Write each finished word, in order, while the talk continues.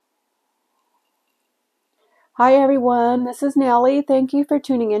Hi everyone, this is Nellie. Thank you for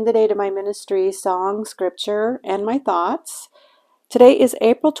tuning in today to my ministry, Song, Scripture, and My Thoughts. Today is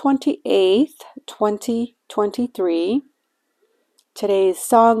April 28th, 2023. Today's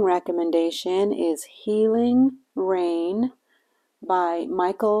song recommendation is Healing Rain by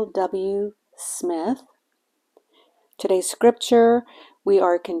Michael W. Smith. Today's scripture, we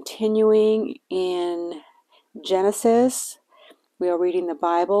are continuing in Genesis. We are reading the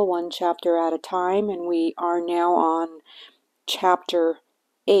Bible one chapter at a time, and we are now on chapter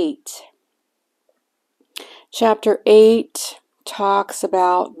 8. Chapter 8 talks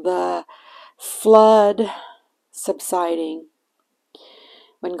about the flood subsiding,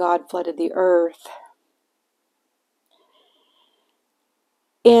 when God flooded the earth.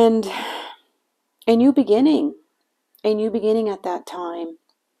 And a new beginning at that time.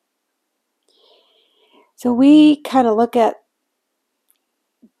 So we kind of look at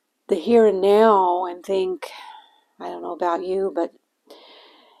the here and now and think, I don't know about you, but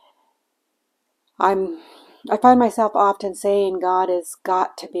I find myself often saying God has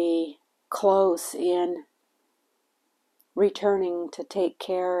got to be close in returning to take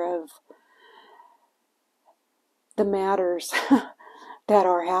care of the matters that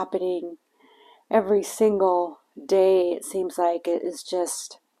are happening every single day. It seems like it is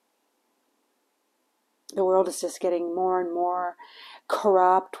just, the world is just getting more and more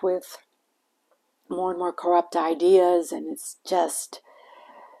corrupt with more and more corrupt ideas, and it's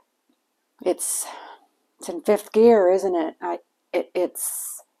in fifth gear, isn't it?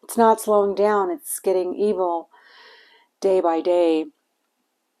 It's not slowing down. It's getting evil day by day.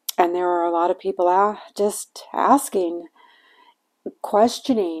 And there are a lot of people just asking,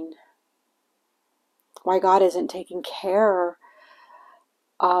 questioning why God isn't taking care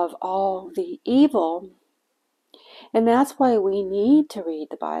of all the evil. And that's why we need to read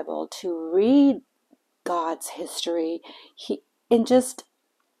the Bible, to read God's history. He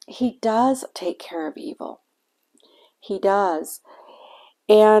does take care of evil. He does.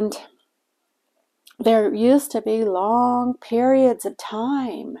 And there used to be long periods of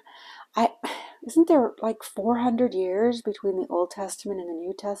time. Isn't there like 400 years between the Old Testament and the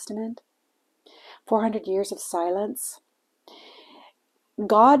New Testament? 400 years of silence.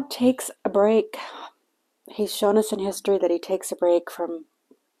 God takes a break. He's shown us in history that he takes a break from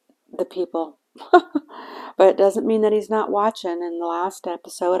the people. But it doesn't mean that he's not watching. In the last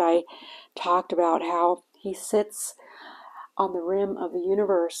episode, I talked about how he sits on the rim of the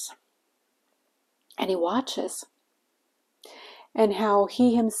universe and he watches. And how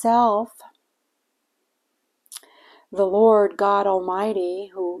he himself, the Lord God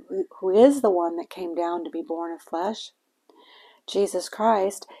Almighty, who is the one that came down to be born of flesh, Jesus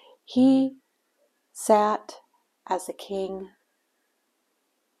Christ, he sat as a king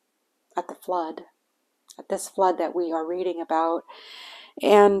at the flood, at this flood that we are reading about.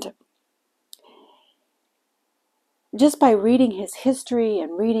 And just by reading his history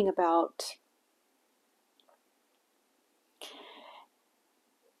and reading about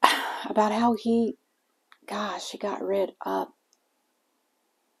how he got rid of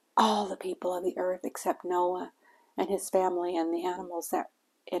all the people of the earth except Noah and his family and the animals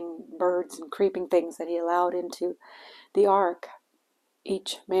and birds and creeping things that he allowed into the ark,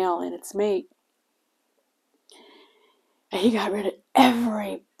 each male and its mate. And he got rid of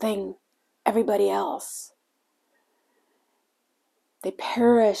everybody else. They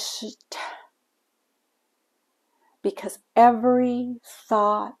perished because every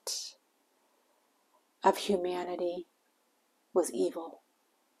thought of humanity was evil.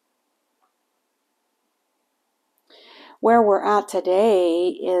 Where we're at today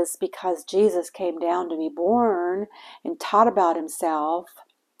is because Jesus came down to be born and taught about himself,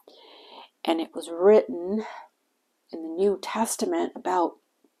 and it was written in the New Testament about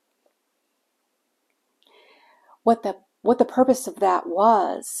what the purpose of that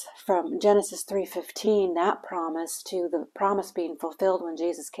was, from Genesis 3:15, that promise, to the promise being fulfilled when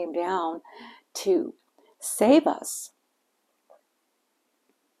Jesus came down to save us.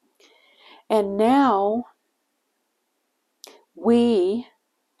 And now we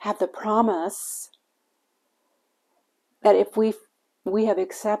have the promise that if we have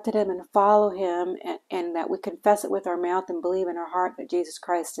accepted him and follow him, and that we confess it with our mouth and believe in our heart that Jesus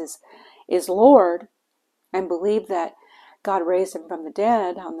Christ is Lord, and believe that God raised him from the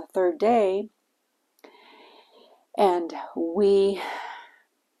dead on the third day, and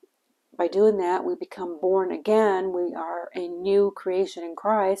by doing that, we become born again. We are a new creation in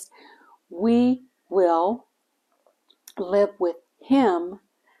Christ. We will live with him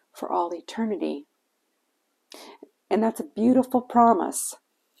for all eternity. And that's a beautiful promise.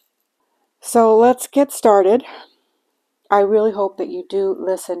 So let's get started. I really hope that you do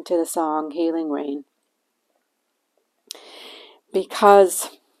listen to the song Healing Rain,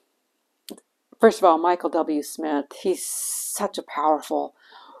 because first of all, Michael W. Smith, he's such a powerful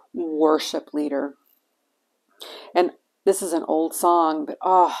worship leader. And this is an old song, but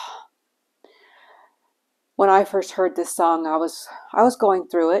when I first heard this song, I was going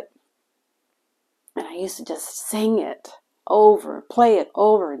through it, and I used to just sing it over, play it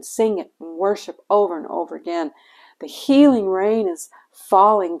over, and sing it and worship over and over again. The healing rain is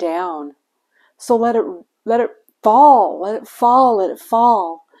falling down. So let it fall, let it fall, let it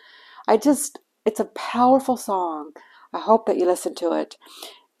fall. It's a powerful song. I hope that you listen to it.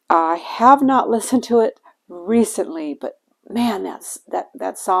 I have not listened to it recently, but man,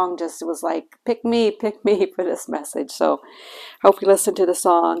 that song just was like, pick me for this message. So hope you listen to the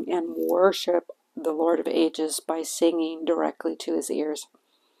song and worship the Lord of Ages by singing directly to his ears.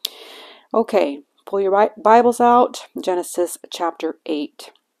 Okay, pull your Bibles out, Genesis chapter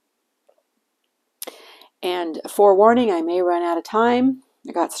 8. And forewarning, I may run out of time.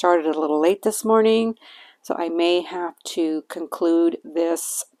 I got started a little late this morning, so I may have to conclude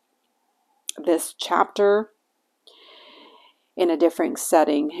this chapter in a different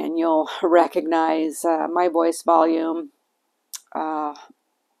setting, and you'll recognize my voice volume.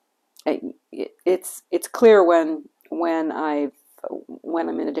 It's clear when I'm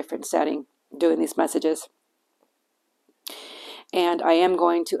in a different setting doing these messages. And I am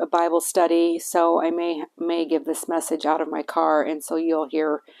going to a Bible study, so I may give this message out of my car, and so you'll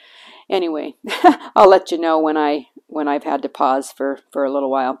hear. Anyway, I'll let you know when I've had to pause for a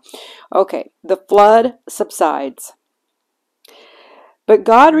little while. Okay, the flood subsides. But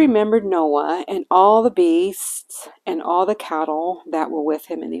God remembered Noah and all the beasts and all the cattle that were with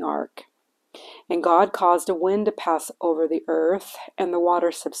him in the ark. And God caused a wind to pass over the earth, and the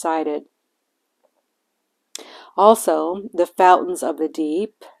water subsided. Also, the fountains of the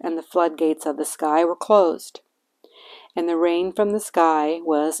deep and the floodgates of the sky were closed, and the rain from the sky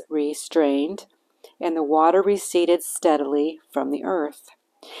was restrained, and the water receded steadily from the earth.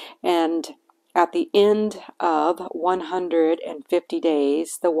 And at the end of 150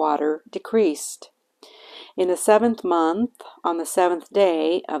 days, the water decreased. In the 7th month, on the 7th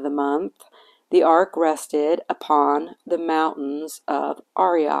day of the month, the ark rested upon the mountains of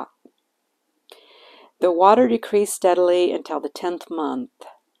Arioch. The water decreased steadily until the 10th month.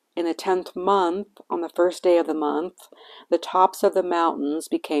 In the 10th month, on the 1st day of the month, the tops of the mountains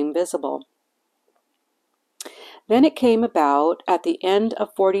became visible. Then it came about at the end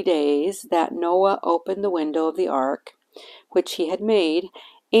of 40 days that Noah opened the window of the ark, which he had made,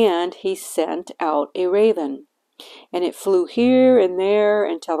 and he sent out a raven, and it flew here and there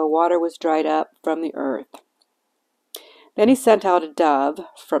until the water was dried up from the earth. Then he sent out a dove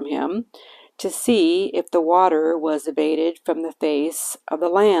from him to see if the water was abated from the face of the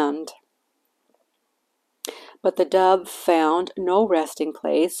land. But the dove found no resting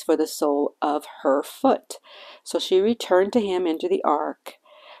place for the sole of her foot. So she returned to him into the ark,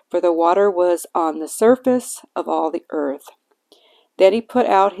 for the water was on the surface of all the earth. Then he put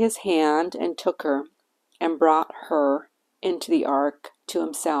out his hand and took her, and brought her into the ark to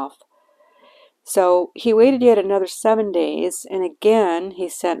himself. So he waited yet another 7 days, and again he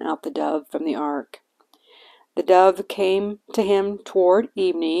sent out the dove from the ark. The dove came to him toward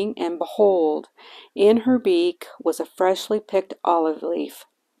evening, and behold, in her beak was a freshly picked olive leaf.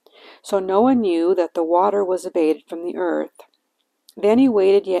 So Noah knew that the water was abated from the earth. Then he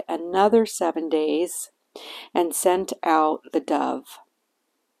waited yet another 7 days, and sent out the dove.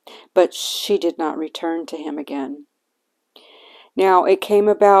 But she did not return to him again. Now it came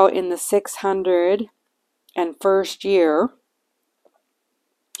about in the 601st year,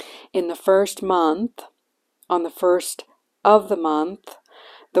 in the 1st month, on the 1st of the month,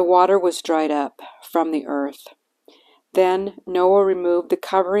 the water was dried up from the earth. Then Noah removed the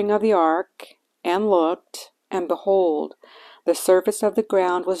covering of the ark, and looked, and behold, the surface of the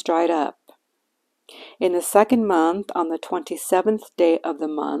ground was dried up. In the 2nd month, on the 27th day of the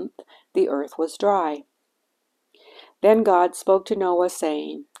month, the earth was dry. Then God spoke to Noah,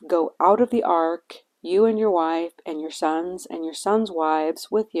 saying, Go out of the ark, you and your wife, and your sons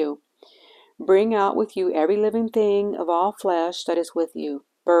wives with you. Bring out with you every living thing of all flesh that is with you,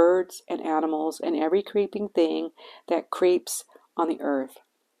 birds and animals, and every creeping thing that creeps on the earth,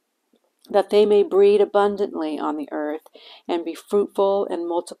 that they may breed abundantly on the earth, and be fruitful and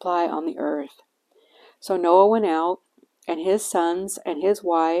multiply on the earth. So Noah went out, and his sons and his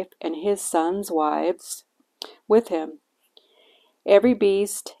wife and his sons' wives with him. Every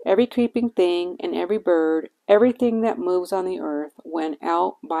beast, every creeping thing, and every bird, everything that moves on the earth, went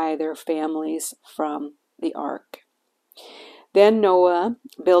out by their families from the ark. Then Noah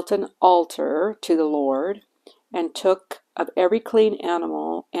built an altar to the Lord, and took of every clean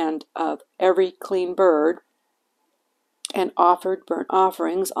animal and of every clean bird, and offered burnt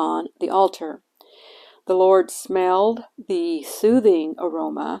offerings on the altar. The Lord smelled the soothing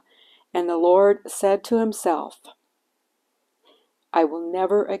aroma, and the Lord said to himself, I will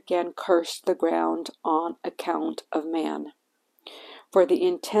never again curse the ground on account of man. For the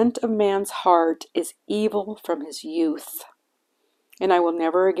intent of man's heart is evil from his youth, and I will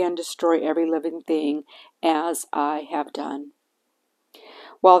never again destroy every living thing as I have done.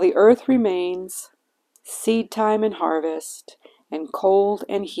 While the earth remains, seed time and harvest, and cold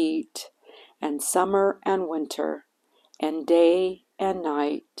and heat, and summer and winter, and day and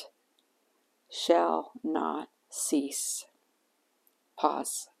night shall not cease.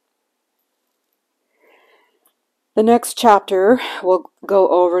 Pause. The next chapter will go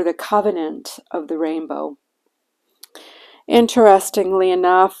over the covenant of the rainbow. Interestingly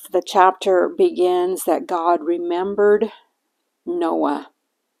enough, the chapter begins that God remembered Noah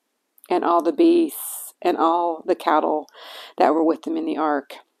and all the beasts and all the cattle that were with him in the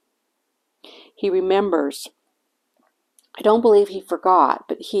ark. He remembers. I don't believe he forgot,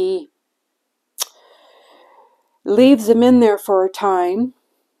 but he leaves them in there for a time,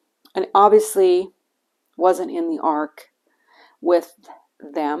 and obviously wasn't in the ark with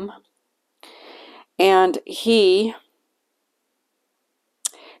them. And he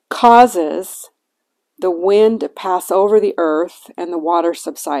causes the wind to pass over the earth, and the water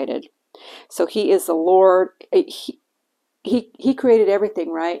subsided. So he is the Lord. He created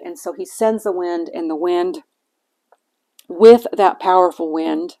everything, right? And so he sends the wind, and the wind, with that powerful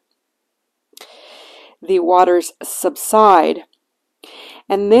wind, the waters subside.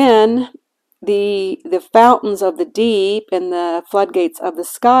 And then the fountains of the deep and the floodgates of the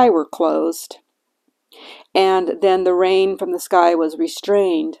sky were closed. And then the rain from the sky was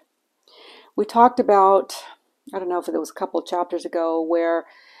restrained. We talked about, I don't know if it was a couple of chapters ago, where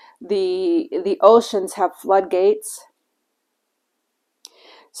the oceans have floodgates.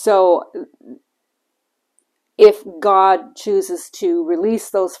 So if God chooses to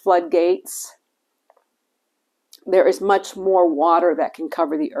release those floodgates, there is much more water that can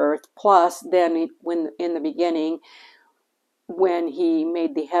cover the earth. Plus, then when in the beginning, when he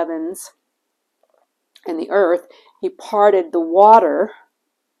made the heavens and the earth, he parted the water,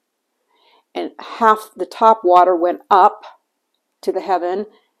 and half the top water went up to the heaven,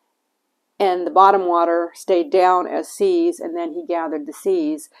 and the bottom water stayed down as seas, and then he gathered the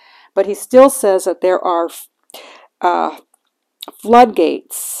seas. But he still says that there are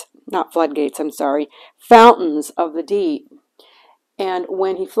fountains of the deep. And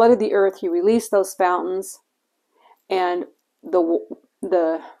when he flooded the earth, he released those fountains, and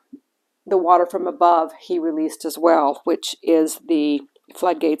the water from above he released as well, which is the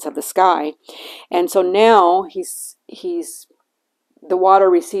floodgates of the sky. And so now the water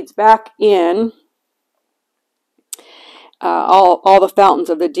recedes back in. All the fountains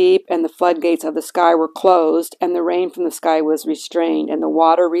of the deep and the floodgates of the sky were closed, and the rain from the sky was restrained, and the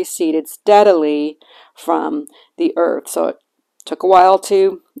water receded steadily from the earth. So it took a while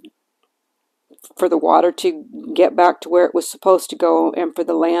for the water to get back to where it was supposed to go, and for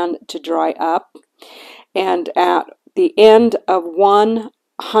the land to dry up. And at the end of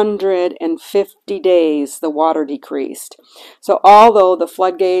 150 days, the water decreased. So although the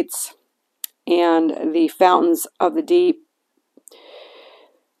floodgates and the fountains of the deep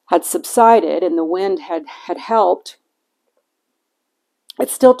had subsided and the wind had helped, it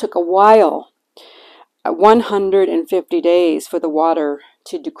still took a while, 150 days, for the water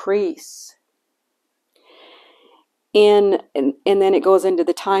to decrease. And then it goes into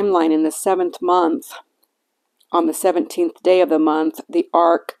the timeline. In the 7th month, on the 17th day of the month, the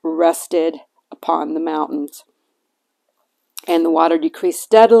ark rested upon the mountains, and the water decreased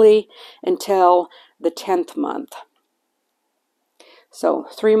steadily until the 10th month. So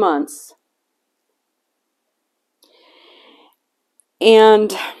 3 months.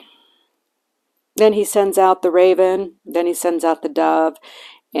 And then he sends out the raven, then he sends out the dove,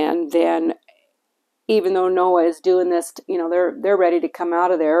 and then, even though Noah is doing this, they're ready to come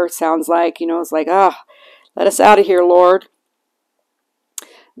out of there. It sounds like, it's like, let us out of here, Lord.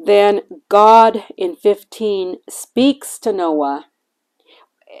 Then God in 15 speaks to Noah.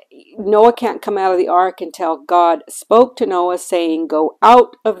 Noah can't come out of the ark until God spoke to Noah, saying, go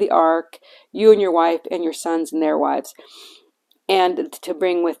out of the ark, you and your wife and your sons and their wives, and to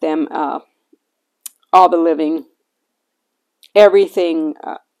bring with them all the living everything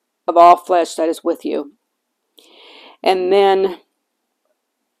of all flesh that is with you. And then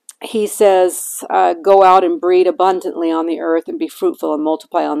he says, go out and breed abundantly on the earth and be fruitful and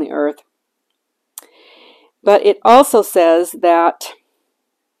multiply on the earth. But it also says that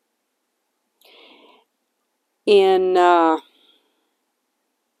in,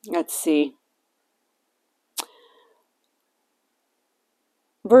 let's see,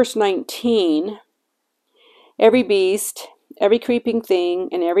 verse 19, every beast, every creeping thing,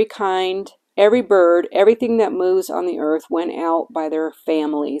 and every bird, everything that moves on the earth went out by their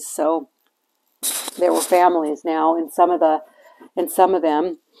families. So there were families now in some of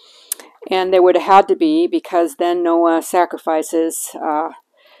them, and there would have had to be, because then Noah sacrifices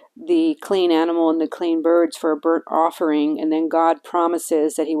the clean animal and the clean birds for a burnt offering, and then God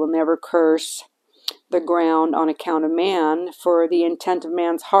promises that he will never curse the ground on account of man, for the intent of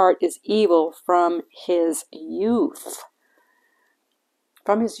man's heart is evil from his youth.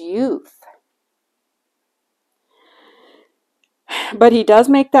 From his youth. But he does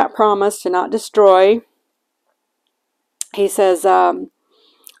make that promise to not destroy. He says,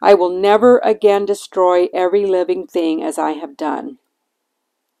 I will never again destroy every living thing as I have done.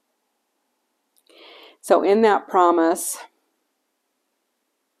 So in that promise,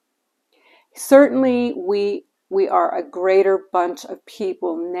 certainly we are a greater bunch of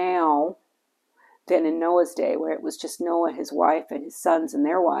people now than in Noah's day, where it was just Noah, his wife, and his sons and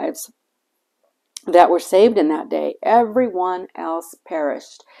their wives that were saved in that day. Everyone else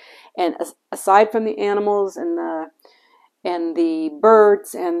perished. And aside from the animals and the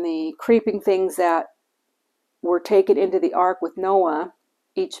birds and the creeping things that were taken into the ark with Noah,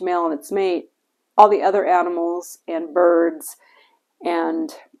 each male and its mate, all the other animals and birds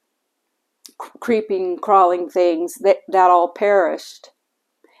and creeping, crawling things, that all perished.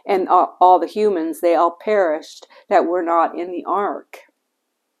 And all the humans, they all perished that were not in the ark.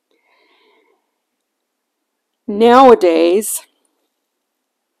 Nowadays,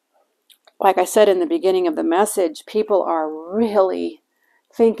 like I said in the beginning of the message, people are really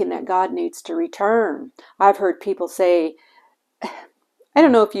thinking that God needs to return. I've heard people say, I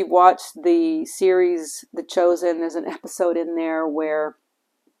don't know if you've watched the series The Chosen. There's an episode in there where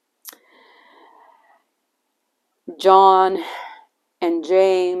John and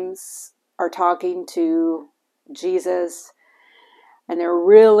James are talking to Jesus, and they're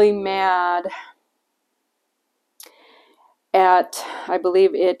really mad at, I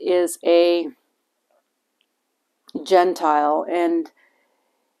believe it is a Gentile, and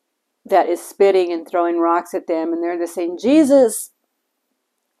that is spitting and throwing rocks at them, and they're just saying, Jesus,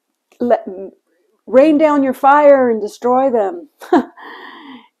 rain down your fire and destroy them.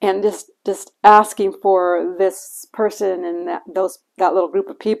 And just asking for this person and that little group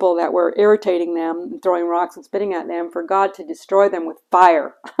of people that were irritating them and throwing rocks and spitting at them, for God to destroy them with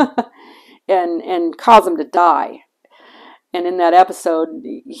fire and cause them to die. And in that episode,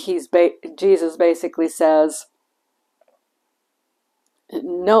 Jesus basically says,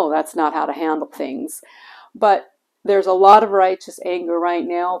 no, that's not how to handle things. But there's a lot of righteous anger right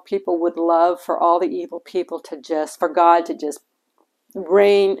now. People would love for all the evil people for God to just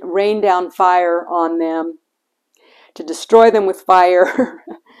rain down fire on them, to destroy them with fire,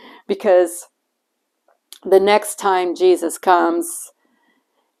 because the next time Jesus comes,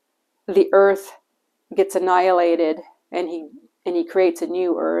 the earth gets annihilated, and he creates a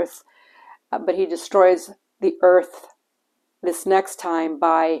new earth, but he destroys the earth this next time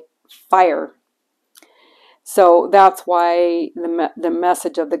by fire. So that's why the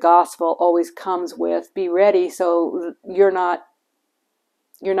message of the gospel always comes with, be ready, so you're not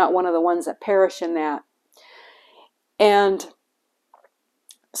one of the ones that perish in that. And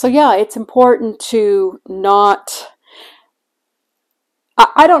so yeah, it's important to not,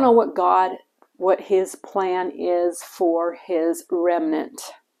 I don't know what his plan is for his remnant.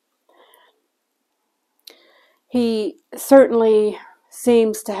 He certainly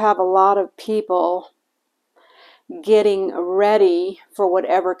seems to have a lot of people getting ready for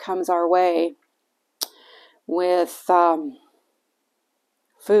whatever comes our way with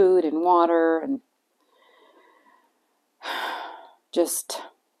food and water and just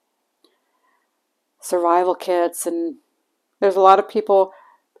survival kits. And there's a lot of people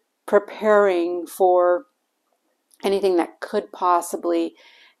preparing for anything that could possibly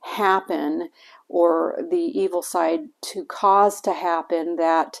happen, or the evil side to cause to happen,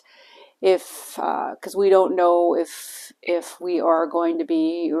 that because we don't know if we are going to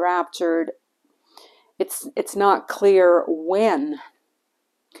be raptured. It's not clear when.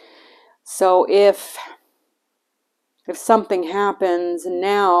 So if something happens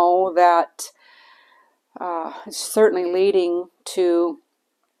now that It's certainly leading to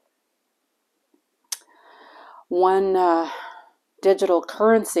one digital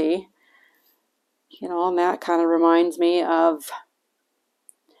currency, and that kind of reminds me of,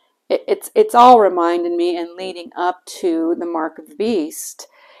 it's all reminding me and leading up to the mark of the beast.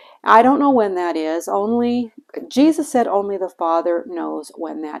 I don't know when that is. Jesus said only the Father knows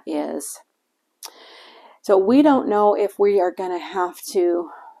when that is. So we don't know if we are going to have to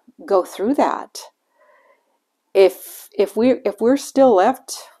go through that. If we're still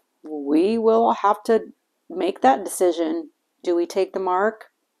left, we will have to make that decision. Do we take the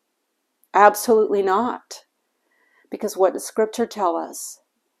mark? Absolutely not. Because what does Scripture tell us?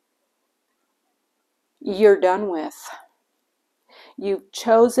 You're done with. You've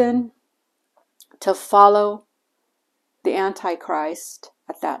chosen to follow the Antichrist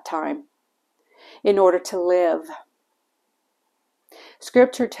at that time in order to live.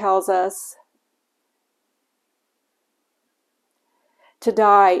 Scripture tells us to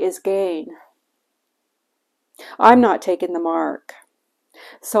die is gain. I'm not taking the mark.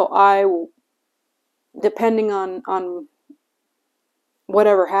 So depending on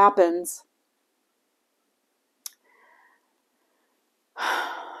whatever happens,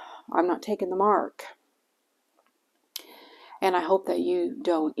 I'm not taking the mark. And I hope that you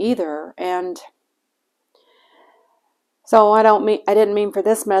don't either. And so I didn't mean for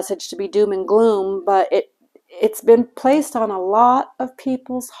this message to be doom and gloom, but it's been placed on a lot of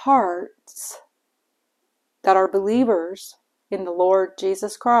people's hearts that are believers in the Lord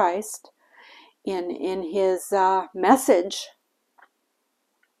Jesus Christ, in His message.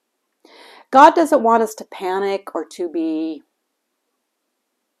 God doesn't want us to panic or to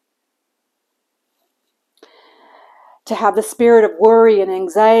have the spirit of worry and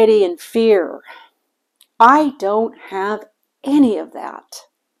anxiety and fear. I don't have any of that.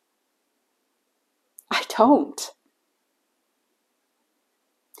 I don't.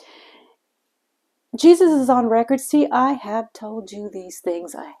 Jesus is on record. See, I have told you these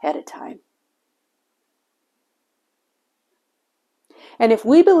things ahead of time. And if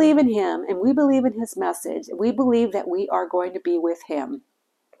we believe in Him and we believe in His message, we believe that we are going to be with Him.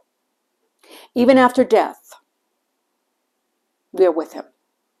 Even after death, we're with Him.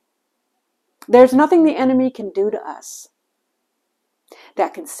 There's nothing the enemy can do to us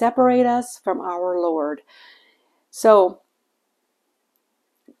that can separate us from our Lord. So,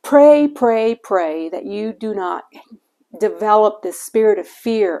 pray that you do not develop this spirit of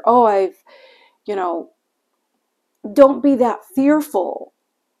fear. Don't be that fearful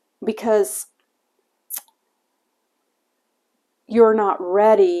because you're not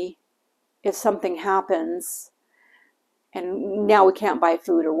ready if something happens and now we can't buy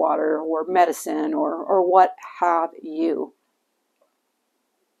food or water or medicine or what have you.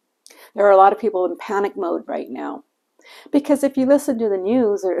 There are a lot of people in panic mode right now because if you listen to the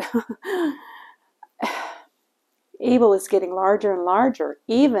news, evil is getting larger and larger,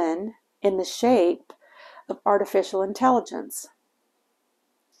 even in the shape of artificial intelligence.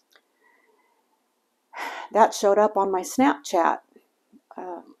 That showed up on my Snapchat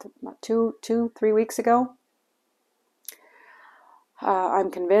 3 weeks ago. I'm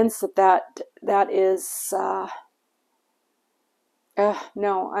convinced that is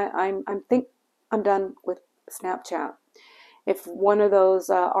no. I'm done with Snapchat. If one of those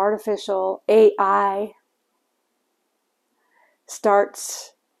artificial AI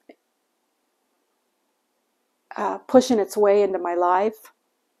starts pushing its way into my life,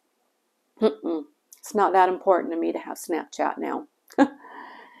 it's not that important to me to have Snapchat now.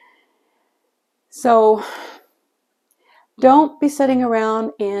 So don't be sitting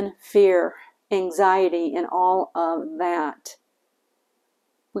around in fear, anxiety, and all of that.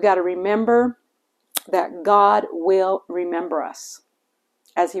 We got to remember that God will remember us.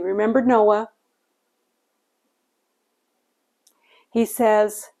 As He remembered Noah, He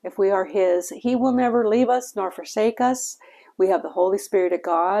says if we are His, He will never leave us nor forsake us. We have the Holy Spirit of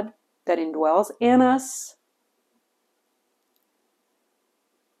God that indwells in us.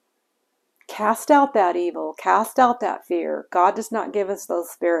 Cast out that evil. Cast out that fear. God does not give us those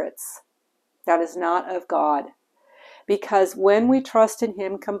spirits. That is not of God. Because when we trust in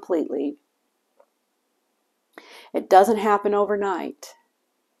Him completely, it doesn't happen overnight.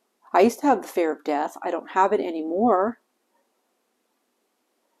 I used to have the fear of death. I don't have it anymore.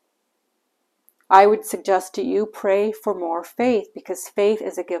 I would suggest to you, pray for more faith, because faith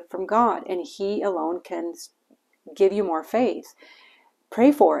is a gift from God, and He alone can give you more faith.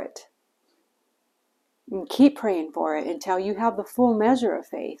 Pray for it. And keep praying for it until you have the full measure of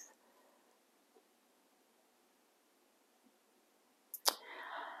faith.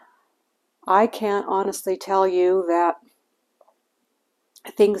 I can't honestly tell you that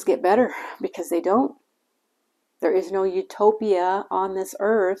things get better, because they don't. There is no utopia on this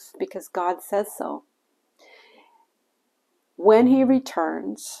earth because God says so. When He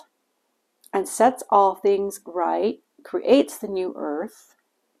returns and sets all things right, creates the new earth,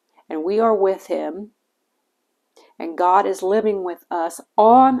 and we are with Him, and God is living with us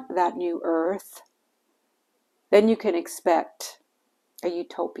on that new earth, then you can expect a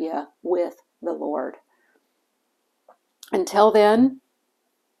utopia with the Lord. Until then,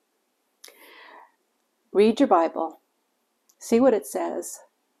 read your Bible, see what it says,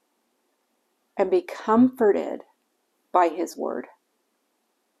 and be comforted by His word.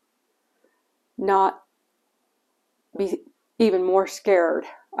 Not be even more scared.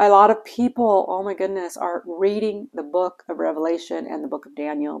 A lot of people, oh my goodness, are reading the book of Revelation and the book of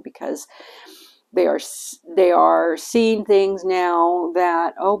Daniel because they are seeing things now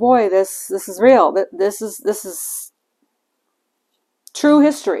that, oh boy, this is real. This is true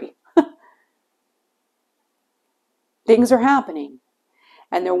history. Things are happening,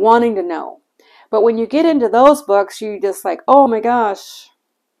 and they're wanting to know. But when you get into those books, you just like, oh my gosh,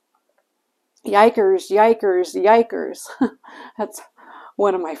 yikers, yikers, yikers. That's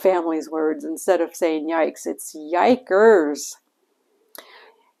one of my family's words. Instead of saying yikes, it's yikers.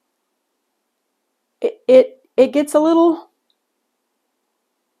 It gets a little,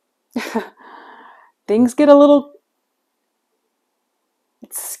 things get a little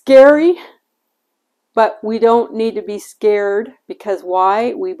scary, but we don't need to be scared, because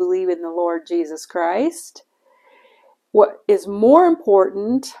why? We believe in the Lord Jesus Christ. What is more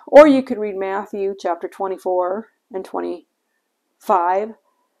important, or you could read Matthew chapter 24 and 25,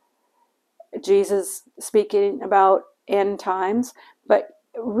 Jesus speaking about end times, but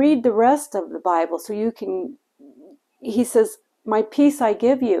read the rest of the Bible so you can, He says, my peace I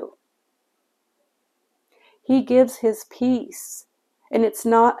give you. He gives His peace. And it's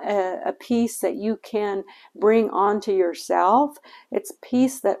not a peace that you can bring onto yourself. It's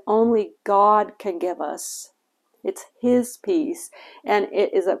peace that only God can give us. It's His peace. And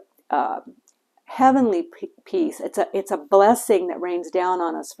it is a heavenly peace. It's a blessing that rains down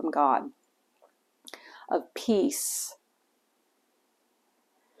on us from God, of peace.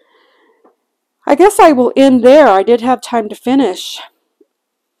 I guess I will end there. I did have time to finish.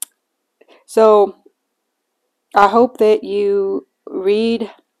 So I hope that you read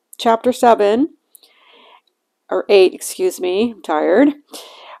chapter 7, or 8, excuse me, I'm tired.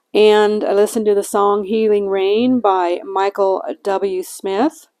 And I listened to the song Healing Rain by Michael W.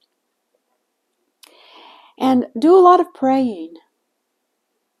 Smith. And do a lot of praying.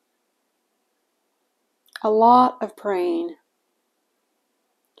 A lot of praying.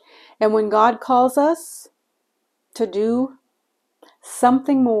 And when God calls us to do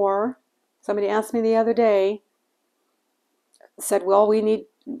something more, somebody asked me the other day, said, well,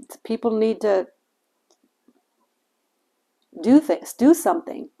 people need to do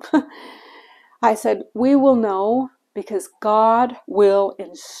something. I said, we will know because God will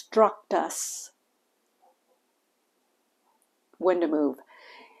instruct us when to move.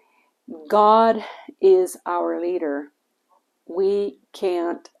 God is our leader. We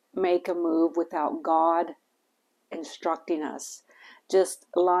can't make a move without God instructing us. Just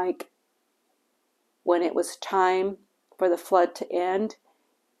like when it was time for the flood to end,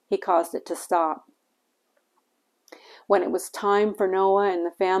 He caused it to stop. When it was time for Noah and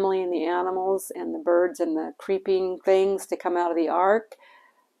the family and the animals and the birds and the creeping things to come out of the ark,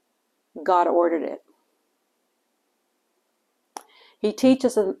 God ordered it. He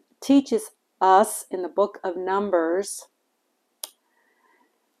teaches us in the book of Numbers,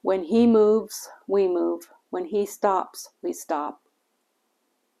 when He moves, we move. When He stops, we stop.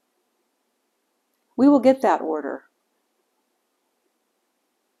 We will get that order.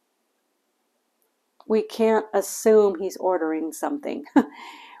 We can't assume He's ordering something.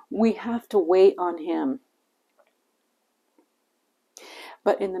 We have to wait on Him.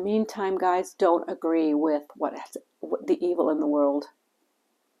 But in the meantime, guys, don't agree with what the evil in the world.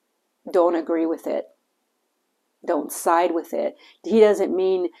 Don't agree with it. Don't side with it. He doesn't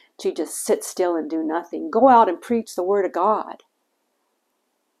mean to just sit still and do nothing. Go out and preach the Word of God.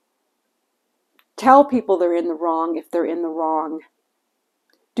 Tell people they're in the wrong if they're in the wrong.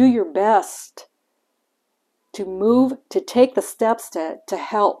 Do your best to move, to take the steps to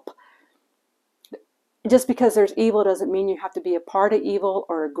help. Just because there's evil doesn't mean you have to be a part of evil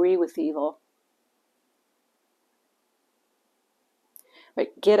or agree with evil.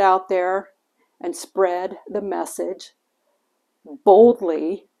 But get out there and spread the message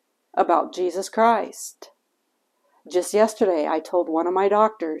boldly about Jesus Christ. Just yesterday, I told one of my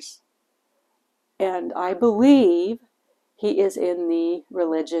doctors, And I believe he is in the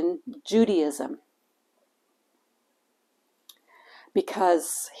religion Judaism,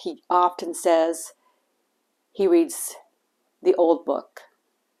 because he often says he reads the old book.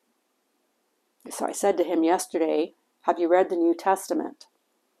 So I said to him yesterday, have you read the New Testament?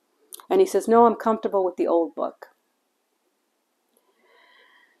 And he says, no, I'm comfortable with the old book.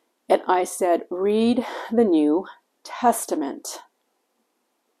 And I said, read the New Testament.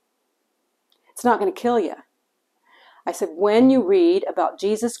 It's not going to kill you. I said, when you read about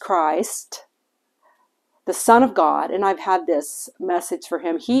Jesus Christ, the Son of God, and I've had this message for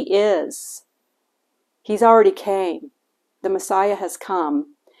him, he's already came. The Messiah has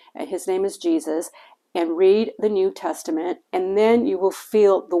come, and his name is Jesus. And read the New Testament, and then you will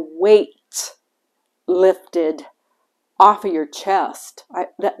feel the weight lifted off of your chest.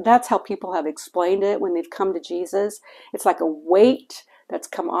 That's how people have explained it when they've come to Jesus. It's like a weight that's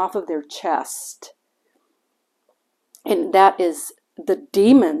come off of their chest. And that is the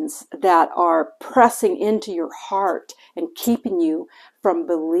demons that are pressing into your heart and keeping you from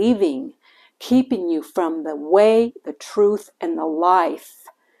believing, keeping you from the way, the truth, and the life,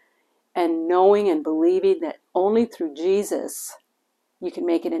 and knowing and believing that only through Jesus you can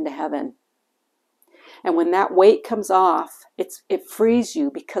make it into heaven. And when that weight comes off, it frees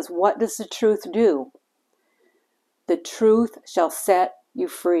you, because what does the truth do? The truth shall set you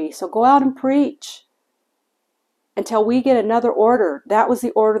free. So go out and preach until we get another order. That was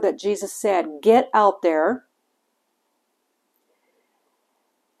the order that Jesus said. Get out there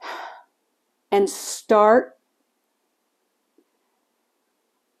and start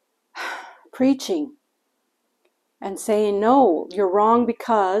preaching and saying, no, you're wrong,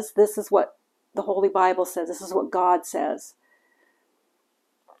 because this is what the Holy Bible says. This is what God says.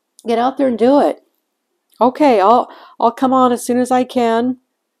 Get out there and do it. Okay, I'll come on as soon as I can.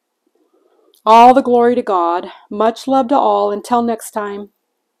 All the glory to God. Much love to all. Until next time.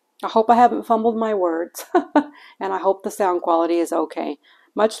 I hope I haven't fumbled my words. And I hope the sound quality is okay.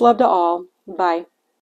 Much love to all. Bye.